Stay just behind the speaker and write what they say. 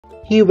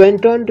He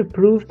went on to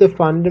prove the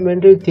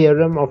fundamental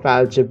theorem of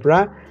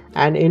algebra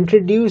and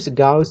introduce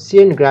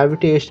Gaussian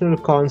gravitational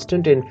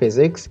constant in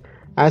physics,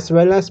 as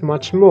well as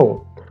much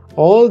more.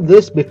 All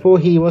this before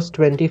he was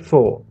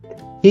 24.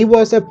 He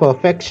was a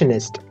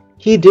perfectionist.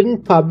 He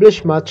didn't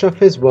publish much of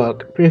his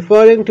work,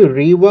 preferring to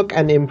rework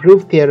and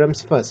improve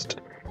theorems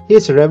first.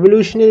 His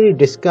revolutionary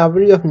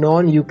discovery of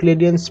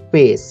non-Euclidean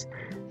space,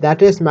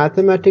 that is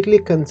mathematically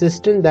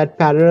consistent that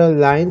parallel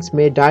lines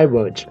may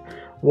diverge,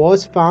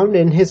 was found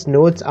in his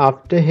notes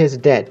after his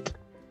death.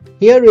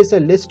 Here is a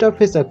list of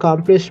his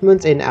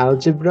accomplishments in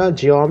algebra,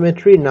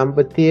 geometry,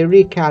 number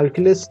theory,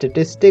 calculus,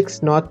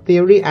 statistics, knot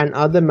theory, and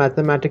other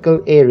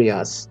mathematical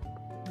areas.